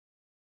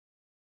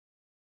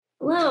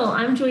Hello,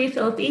 I'm Julia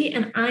Philippi,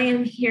 and I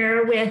am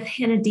here with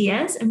Hannah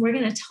Diaz, and we're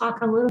going to talk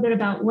a little bit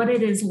about what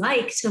it is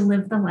like to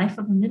live the life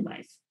of a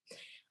midwife.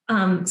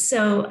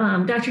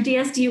 Dr.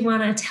 Diaz, do you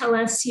want to tell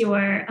us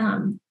your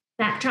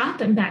backdrop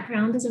and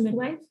background as a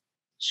midwife?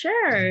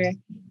 Sure.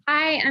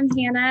 Hi, I'm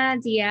Hannah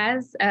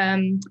Diaz.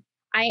 I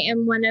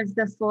am one of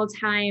the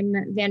full-time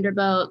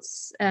Vanderbilt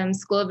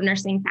School of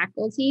Nursing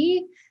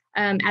faculty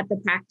at the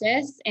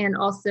practice, and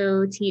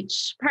also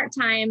teach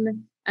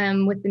part-time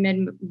with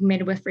the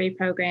midwifery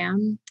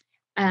program.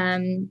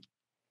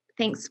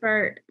 Thanks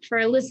for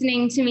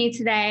listening to me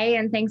today,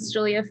 and thanks,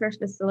 Julia, for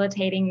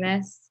facilitating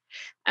this.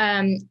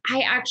 I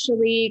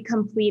actually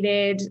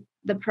completed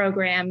the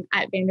program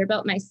at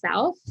Vanderbilt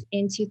myself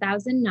in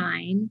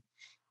 2009.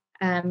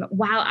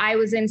 While I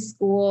was in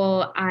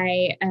school,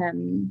 I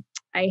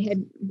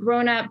had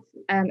grown up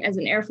as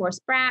an Air Force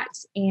brat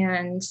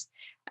and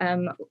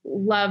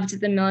loved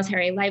the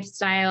military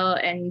lifestyle.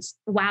 And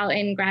while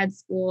in grad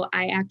school,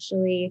 I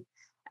actually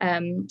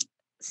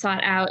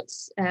sought out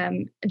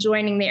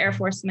joining the Air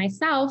Force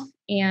myself,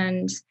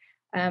 and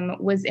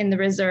was in the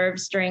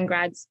reserves during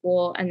grad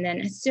school. And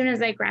then as soon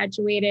as I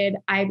graduated,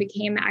 I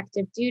became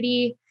active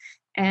duty.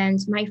 And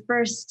my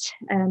first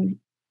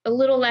a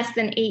little less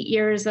than 8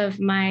 years of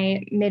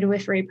my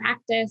midwifery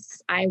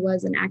practice, I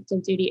was an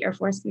active duty Air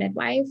Force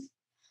midwife.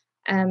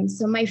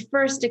 So my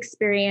first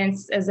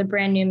experience as a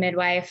brand new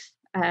midwife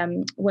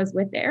was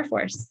with the Air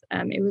Force.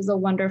 It was a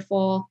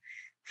wonderful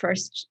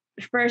first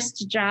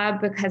job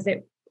because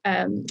it,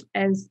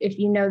 as if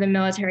you know the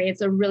military,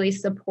 it's a really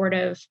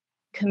supportive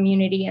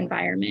community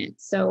environment.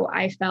 So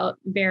I felt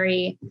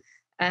very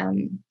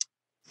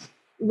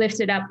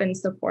lifted up and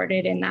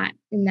supported in that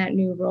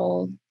new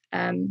role.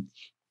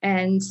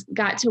 And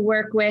got to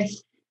work with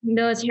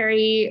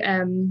military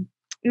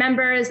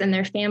members and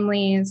their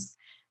families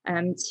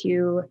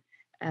to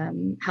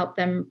help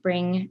them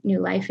bring new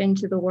life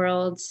into the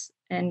world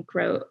and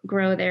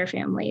grow their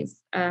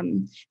families.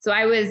 So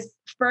I was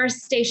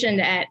first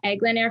stationed at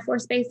Eglin Air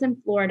Force Base in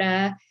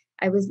Florida.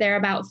 I was there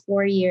about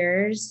 4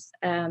 years.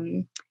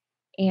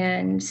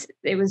 And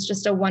it was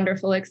just a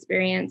wonderful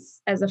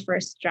experience as a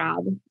first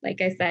job.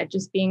 Like I said,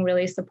 just being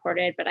really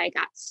supported, but I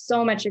got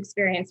so much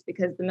experience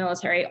because the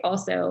military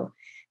also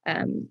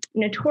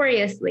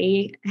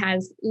notoriously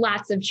has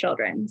lots of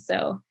children.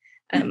 So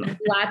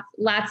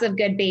lots of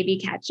good baby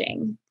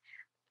catching.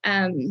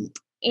 And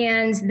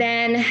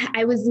then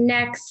I was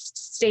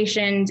next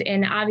stationed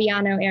in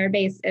Aviano Air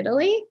Base,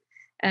 Italy,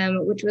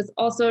 which was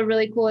also a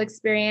really cool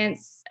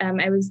experience.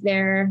 I was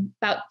there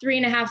about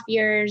 3.5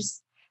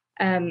 years.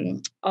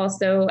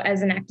 Also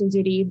as an active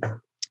duty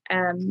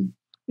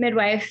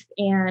midwife,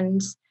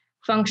 and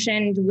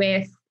functioned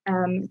with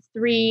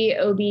 3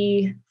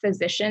 OB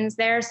physicians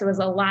there. So it was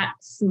a lot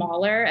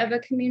smaller of a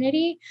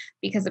community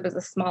because it was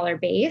a smaller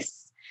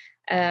base.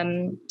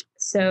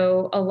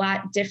 So a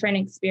lot different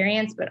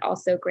experience, but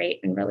also great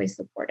and really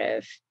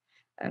supportive.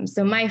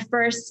 So my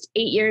first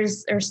 8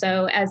 years or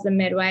so as a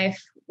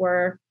midwife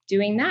were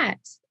doing that.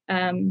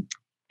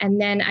 And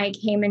then I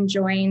came and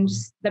joined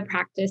the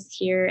practice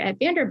here at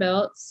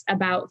Vanderbilt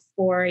about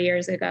 4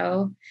 years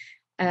ago,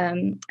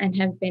 and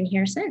have been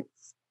here since.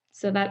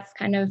 So that's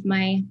kind of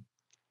my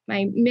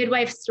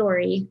midwife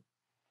story.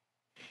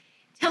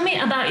 Tell me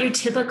about your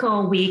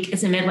typical week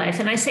as a midwife.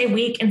 And I say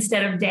week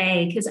instead of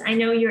day, because I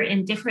know you're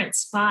in different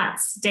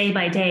spots day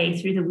by day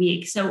through the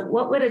week. So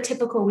what would a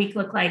typical week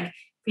look like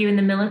for you in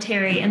the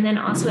military and then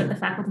also at the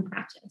faculty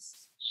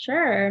practice?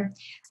 Sure.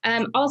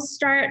 I'll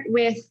start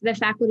with the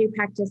faculty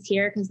practice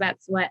here because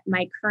that's what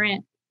my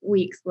current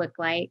weeks look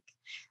like.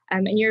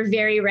 And you're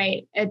very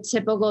right. A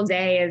typical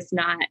day is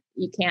not,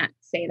 you can't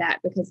say that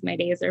because my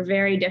days are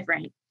very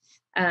different.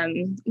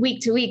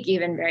 Week to week,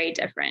 even very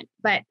different.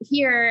 But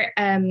here,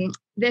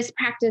 this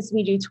practice,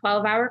 we do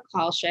 12-hour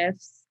call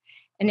shifts,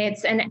 and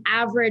it's an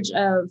average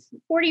of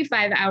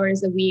 45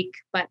 hours a week,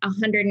 but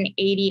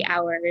 180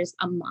 hours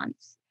a month.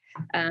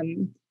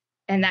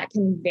 And that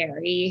can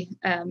vary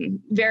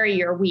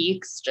your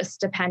weeks just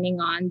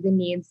depending on the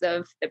needs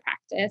of the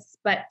practice.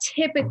 But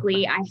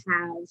typically I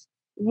have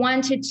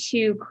 1 to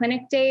 2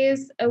 clinic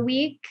days a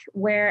week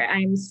where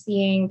I'm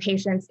seeing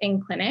patients in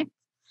clinic.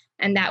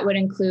 And that would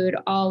include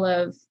all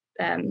of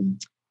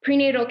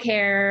prenatal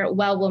care,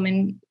 well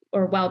woman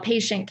or well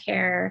patient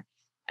care,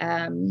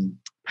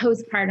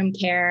 postpartum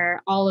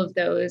care, all of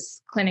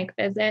those clinic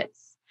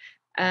visits.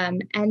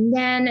 And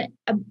then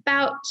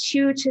about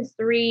 2 to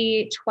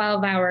 3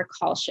 12-hour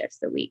call shifts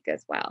a week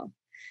as well.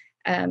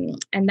 And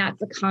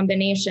that's a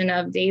combination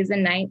of days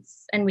and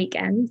nights and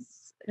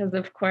weekends, because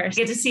of course.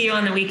 I get to see you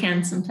on the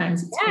weekends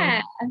sometimes.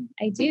 Yeah, cool.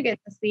 I do get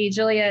to see.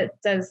 Julia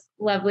does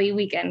lovely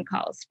weekend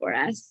calls for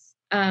us.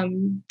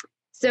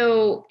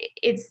 So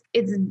it's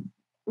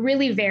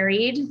really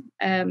varied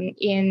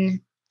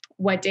in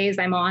what days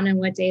I'm on and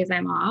what days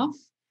I'm off.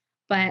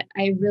 But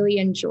I really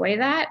enjoy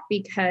that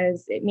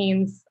because it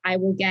means I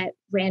will get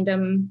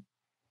random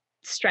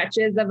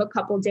stretches of a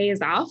couple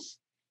days off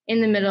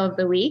in the middle of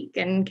the week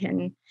and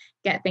can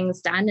get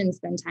things done and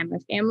spend time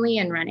with family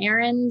and run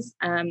errands.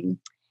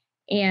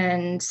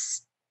 And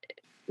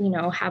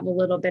have a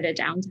little bit of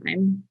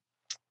downtime.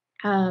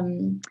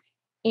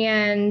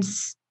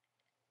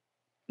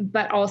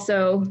 But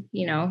also,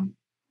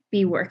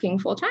 be working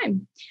full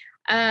time.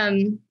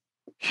 And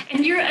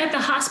you're at the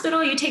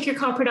hospital, you take your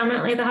call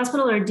predominantly at the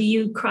hospital, or do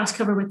you cross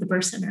cover with the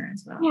birth center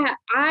as well? Yeah,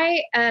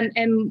 I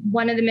am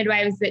one of the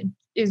midwives that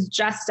is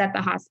just at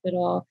the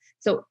hospital.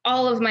 So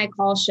all of my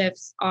call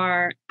shifts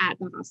are at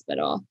the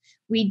hospital.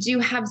 We do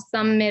have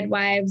some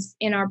midwives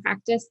in our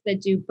practice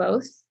that do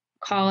both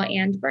call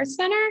and birth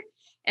center.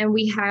 And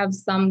we have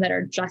some that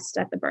are just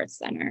at the birth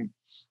center.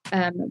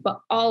 But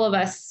all of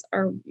us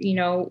are,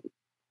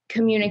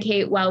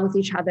 communicate well with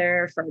each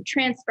other for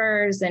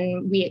transfers,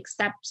 and we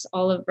accept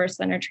all of birth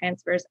center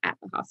transfers at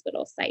the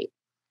hospital site.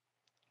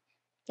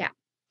 Yeah.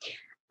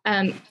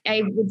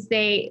 I would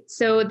say,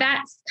 so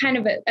that's kind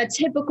of a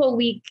typical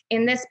week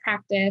in this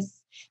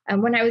practice.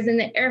 When I was in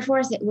the Air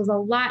Force, it was a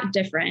lot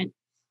different,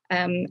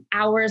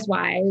 hours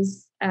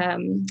wise.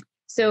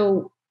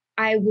 So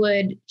I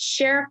would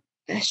share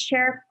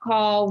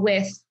call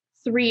with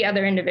 3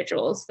 other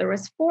individuals. There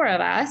was 4 of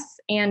us,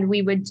 and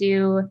we would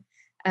do,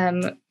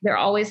 there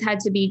always had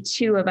to be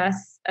 2 of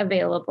us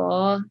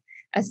available,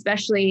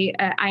 especially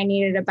I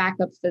needed a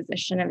backup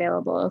physician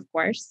available, of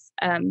course.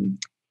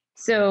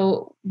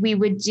 So we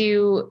would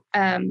do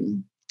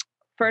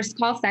first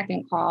call,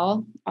 second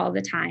call all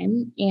the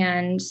time.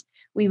 And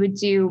we would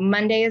do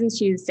Mondays and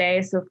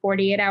Tuesdays, so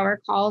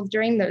 48-hour calls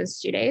during those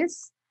 2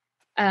 days.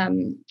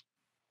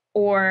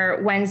 Or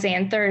Wednesday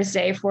and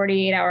Thursday,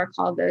 48-hour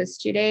call those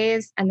 2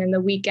 days. And then the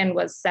weekend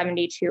was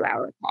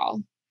 72-hour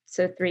call,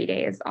 so 3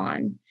 days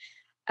on.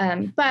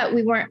 But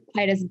we weren't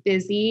quite as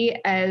busy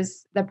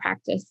as the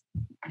practice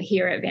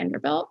here at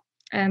Vanderbilt.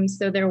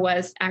 So there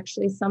was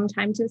actually some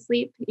time to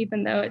sleep,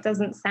 even though it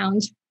doesn't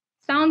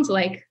sound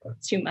like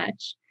too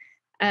much.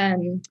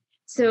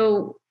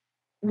 So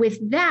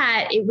with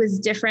that, it was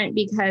different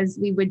because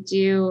we would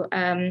do,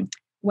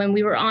 when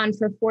we were on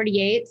for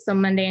 48, so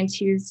Monday and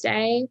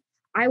Tuesday,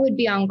 I would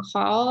be on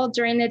call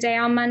during the day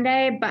on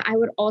Monday, but I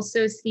would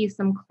also see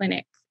some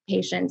clinic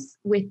patients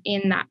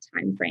within that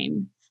time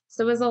frame.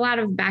 So it was a lot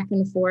of back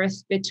and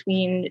forth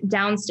between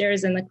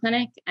downstairs in the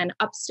clinic and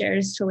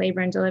upstairs to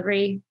labor and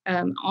delivery,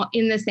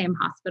 in the same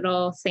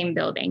hospital, same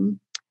building.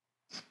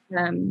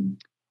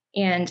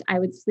 And I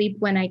would sleep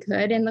when I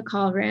could in the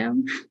call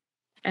room.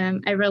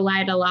 I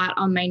relied a lot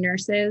on my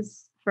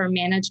nurses for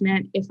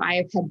management if I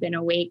had been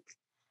awake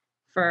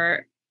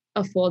for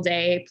a full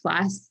day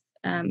plus.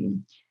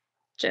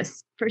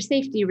 Just for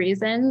safety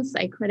reasons,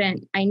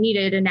 I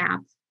needed a nap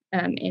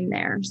in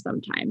there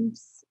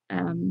sometimes.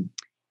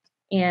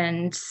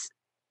 And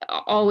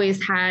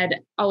always had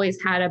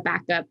a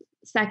backup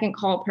second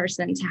call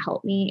person to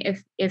help me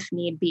if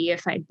need be,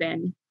 if I'd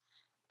been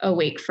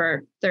awake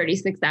for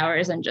 36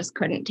 hours and just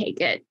couldn't take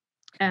it.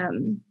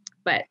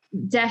 But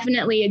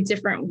definitely a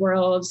different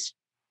world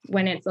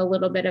when it's a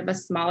little bit of a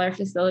smaller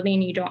facility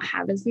and you don't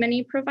have as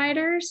many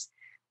providers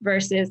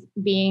versus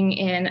being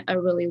in a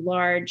really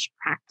large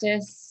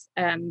practice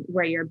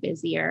where you're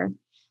busier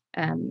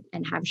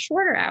and have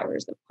shorter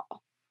hours of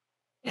call.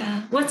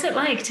 Yeah. What's it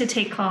like to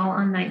take call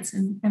on nights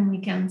and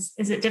weekends?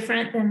 Is it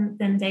different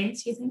than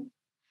days, you think?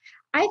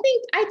 I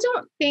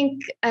don't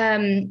think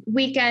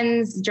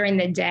weekends during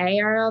the day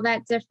are all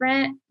that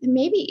different.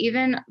 Maybe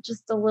even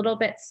just a little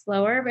bit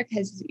slower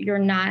because you're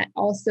not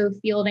also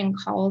fielding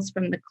calls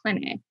from the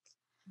clinic.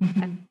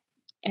 Mm-hmm.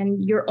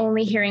 And you're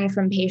only hearing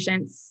from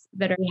patients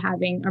that are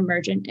having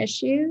emergent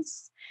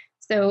issues.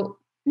 So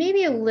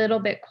maybe a little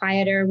bit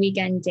quieter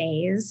weekend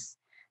days.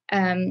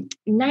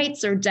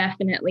 Nights are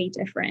definitely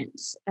different.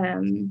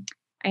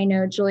 I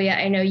know, Julia,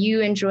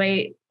 you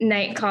enjoy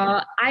night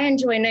call. I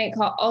enjoy night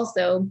call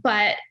also,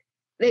 but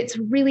it's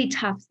really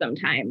tough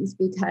sometimes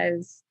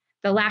because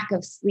the lack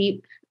of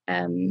sleep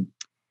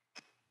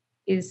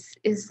is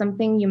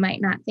something you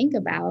might not think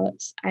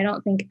about. I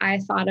don't think I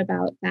thought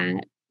about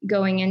that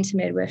going into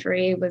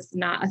midwifery. Was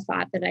not a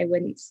thought that I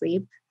wouldn't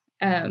sleep.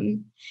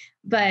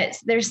 But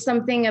there's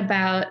something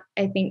about,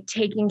 I think,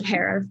 taking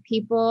care of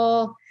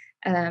people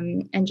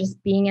and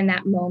just being in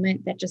that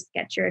moment that just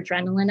gets your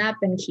adrenaline up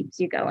and keeps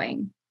you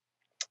going.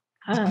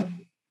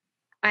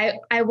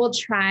 I will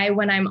try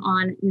when I'm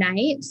on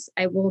nights,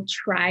 I will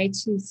try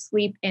to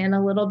sleep in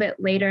a little bit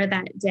later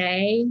that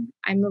day.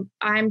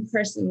 I'm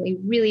personally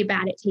really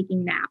bad at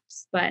taking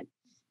naps, but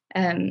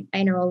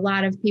I know a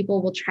lot of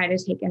people will try to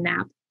take a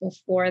nap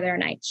before their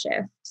night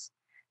shift.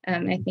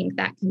 I think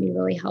that can be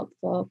really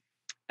helpful.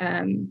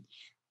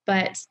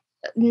 But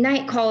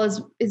night call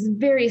is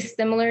very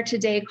similar to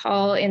day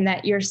call in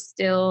that you're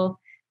still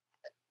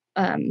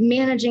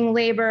managing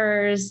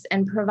labors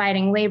and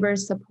providing labor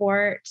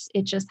support.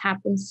 It just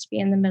happens to be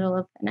in the middle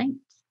of the night.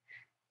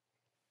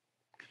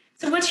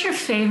 So what's your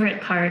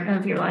favorite part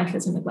of your life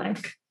as a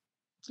midwife?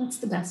 What's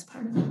the best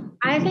part of it?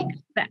 I think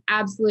the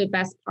absolute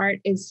best part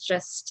is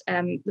just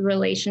the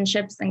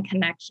relationships and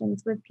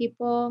connections with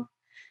people.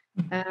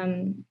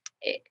 I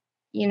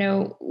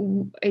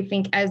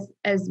think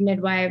as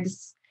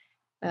midwives,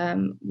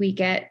 we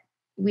get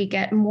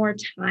more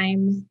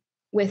time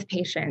with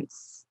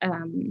patients.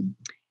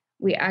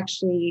 we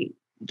actually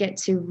get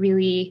to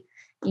really,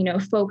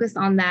 focus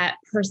on that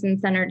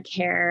person-centered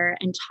care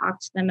and talk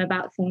to them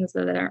about things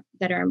that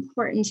are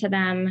important to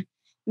them,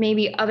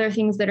 maybe other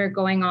things that are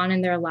going on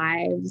in their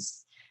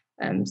lives.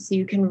 So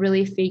you can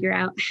really figure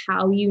out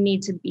how you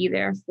need to be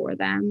there for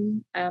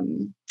them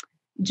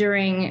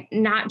during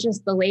not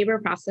just the labor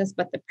process,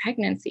 but the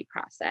pregnancy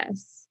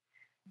process.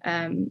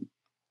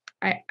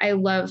 I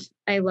love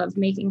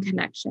making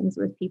connections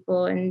with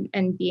people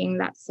and being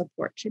that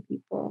support to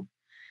people.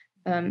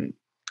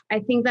 I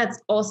think that's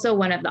also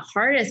one of the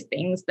hardest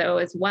things, though,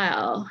 as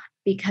well,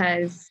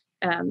 because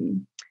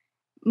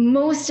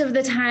most of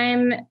the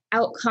time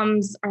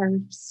outcomes are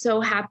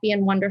so happy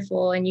and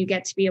wonderful, and you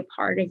get to be a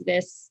part of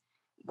this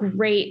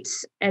great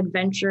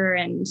adventure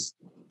and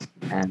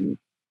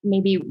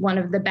maybe one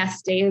of the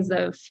best days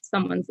of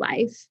someone's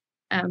life.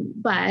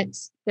 But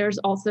there's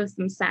also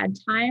some sad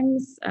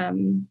times.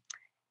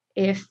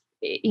 If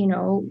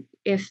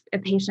a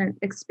patient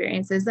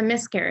experiences a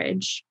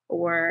miscarriage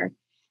or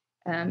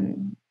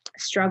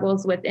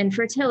struggles with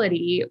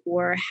infertility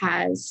or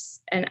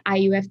has an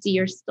IUFD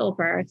or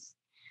stillbirth,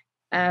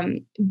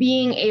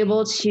 being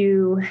able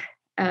to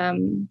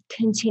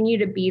continue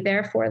to be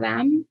there for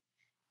them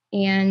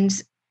and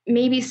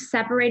maybe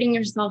separating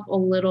yourself a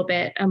little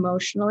bit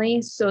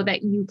emotionally so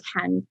that you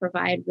can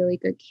provide really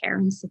good care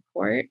and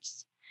support.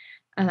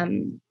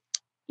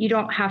 You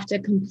don't have to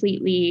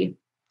completely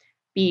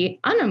be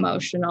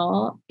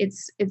unemotional.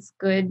 It's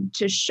good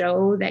to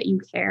show that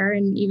you care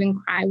and even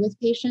cry with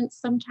patients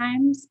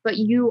sometimes, but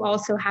you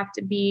also have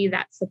to be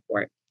that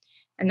support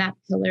and that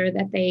pillar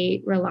that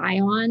they rely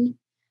on.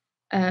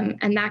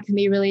 And that can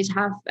be really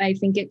tough. I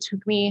think it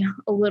took me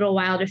a little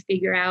while to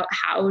figure out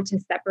how to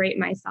separate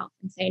myself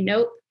and say,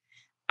 nope,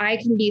 I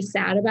can be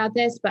sad about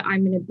this, but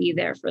I'm going to be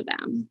there for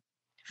them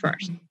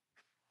first.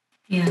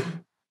 Yeah.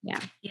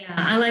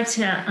 I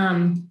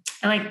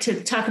like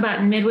to talk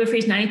about midwifery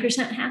is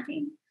 90%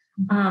 happy,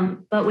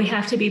 but we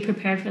have to be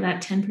prepared for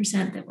that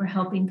 10% that we're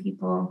helping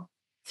people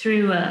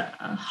through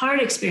a hard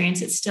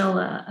experience. It's still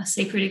a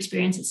sacred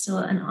experience. It's still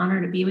an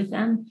honor to be with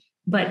them,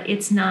 but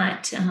it's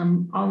not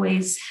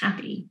always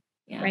happy.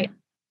 Yeah. Right.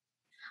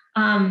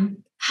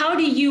 How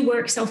do you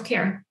work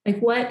self-care? Like,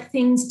 what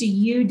things do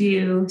you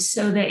do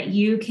so that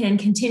you can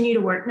continue to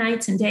work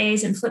nights and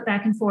days and flip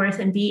back and forth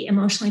and be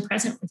emotionally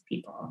present with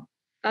people?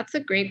 That's a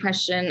great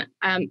question.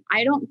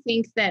 I don't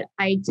think that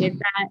I did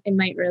that in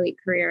my early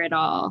career at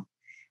all.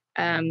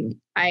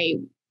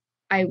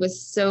 I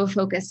was so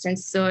focused and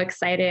so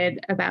excited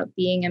about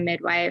being a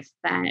midwife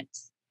that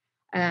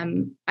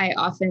I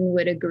often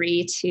would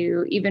agree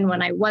to, even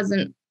when I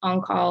wasn't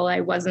on call,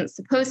 I wasn't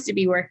supposed to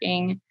be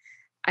working.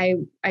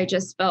 I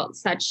just felt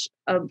such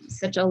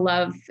a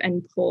love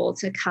and pull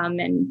to come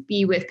and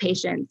be with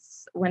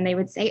patients when they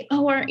would say,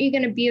 "Oh, aren't you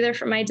going to be there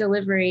for my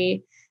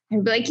delivery?"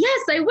 I'd be like, "Yes,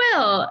 I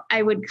will."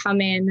 I would come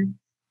in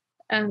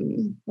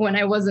when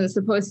I wasn't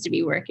supposed to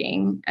be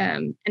working.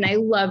 And I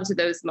loved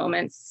those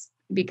moments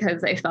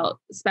because I felt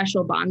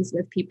special bonds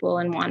with people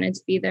and wanted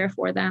to be there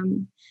for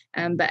them.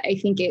 But I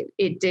think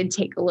it did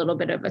take a little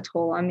bit of a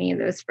toll on me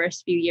those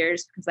first few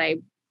years because I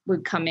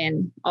would come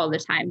in all the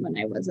time when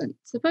I wasn't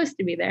supposed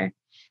to be there.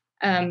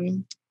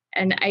 And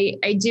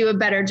I do a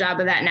better job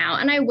of that now.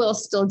 And I will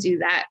still do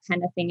that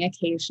kind of thing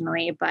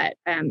occasionally, but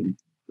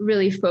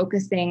really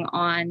focusing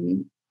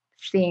on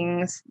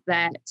things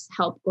that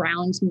help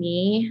ground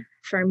me.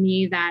 For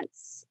me,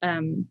 that's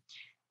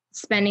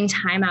spending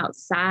time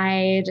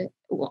outside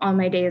on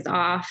my days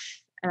off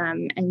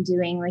and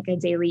doing like a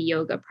daily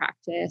yoga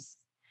practice.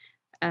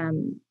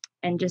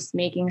 And just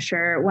making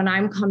sure when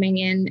I'm coming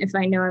in, if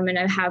I know I'm going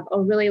to have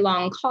a really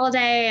long call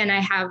day and I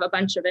have a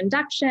bunch of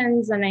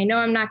inductions and I know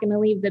I'm not going to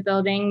leave the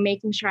building,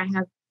 making sure I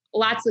have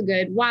lots of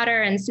good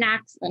water and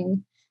snacks.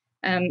 And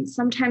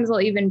sometimes I'll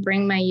even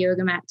bring my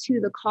yoga mat to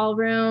the call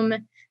room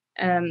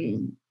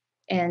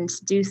and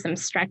do some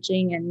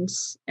stretching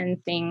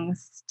and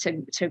things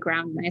to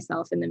ground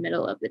myself in the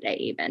middle of the day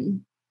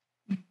even.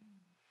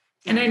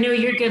 And I know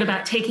you're good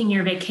about taking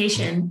your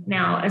vacation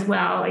now as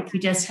well. Like,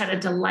 you just had a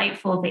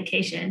delightful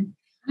vacation.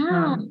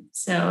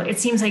 So it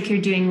seems like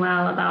you're doing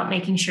well about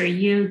making sure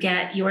you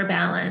get your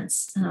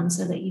balance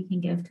so that you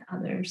can give to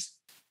others.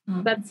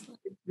 That's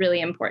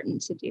really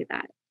important to do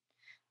that.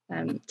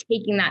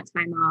 Taking that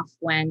time off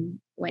when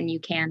you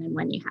can and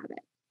when you have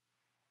it.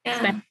 Yeah.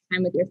 Spend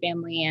time with your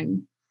family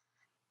and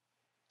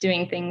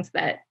doing things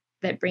that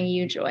bring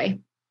you joy.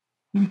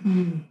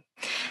 Mm-hmm.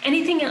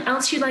 Anything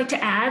else you'd like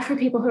to add for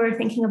people who are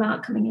thinking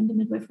about coming into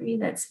midwifery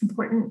that's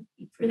important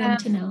for them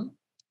to know?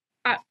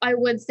 I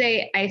would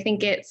say I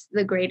think it's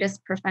the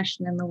greatest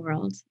profession in the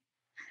world.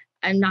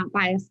 I'm not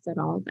biased at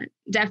all, but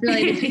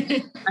definitely the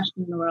greatest profession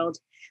in the world.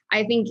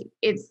 I think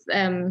it's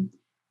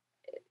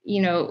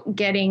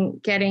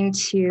getting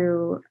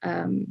to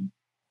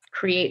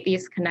create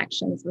these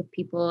connections with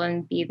people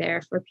and be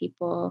there for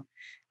people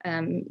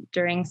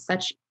during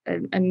such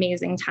an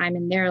amazing time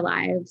in their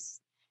lives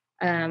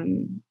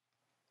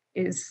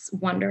is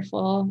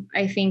wonderful.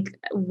 I think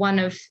one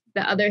of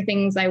the other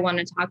things I want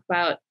to talk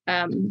about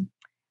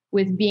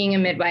with being a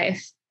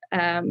midwife,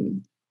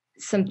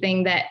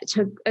 something that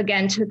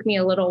took me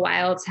a little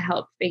while to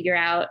help figure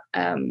out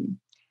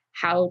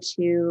how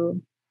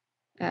to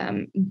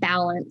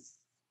balance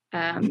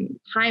time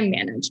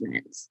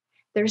management.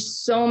 There's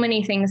so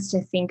many things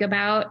to think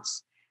about,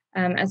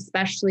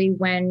 especially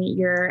when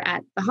you're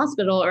at the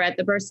hospital or at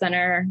the birth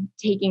center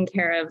taking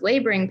care of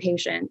laboring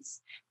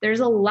patients. There's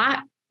a lot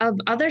of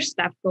other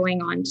stuff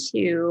going on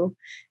too.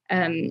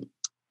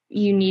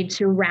 You need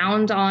to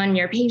round on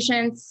your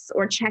patients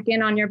or check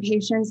in on your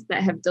patients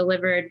that have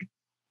delivered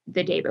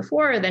the day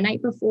before or the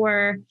night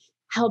before,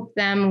 help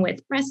them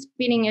with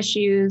breastfeeding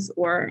issues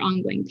or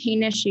ongoing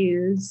pain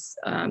issues,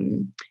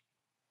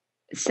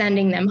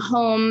 sending them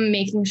home,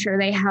 making sure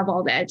they have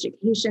all the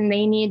education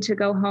they need to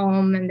go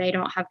home and they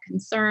don't have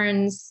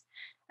concerns,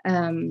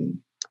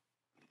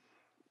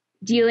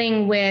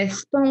 dealing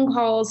with phone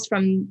calls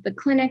from the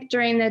clinic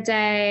during the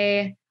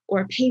day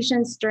or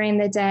patients during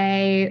the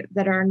day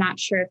that are not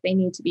sure if they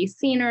need to be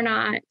seen or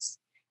not.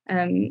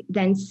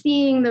 Then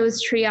seeing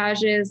those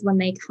triages when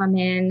they come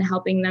in,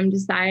 helping them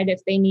decide if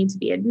they need to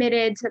be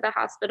admitted to the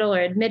hospital or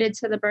admitted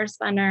to the birth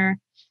center.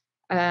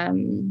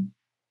 And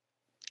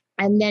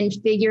then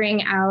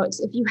figuring out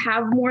if you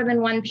have more than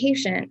one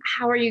patient,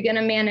 how are you going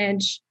to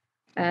manage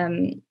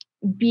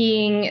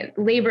being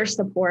labor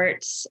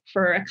support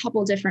for a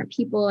couple different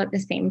people at the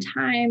same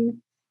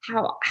time?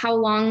 How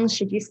long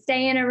should you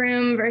stay in a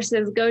room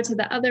versus go to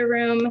the other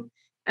room?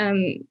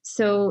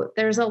 So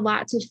there's a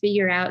lot to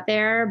figure out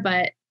there,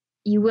 but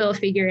you will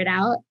figure it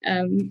out.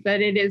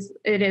 But it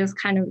is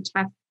kind of a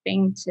tough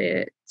thing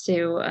to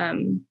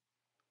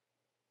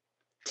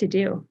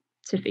do,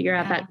 to figure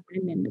out that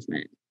time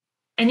management.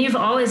 And you've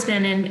always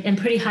been in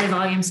pretty high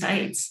volume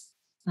sites.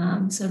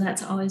 So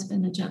that's always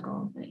been a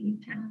juggle that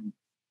you've had.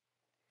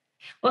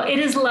 Well, it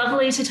is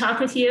lovely to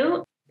talk with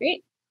you.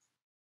 Great.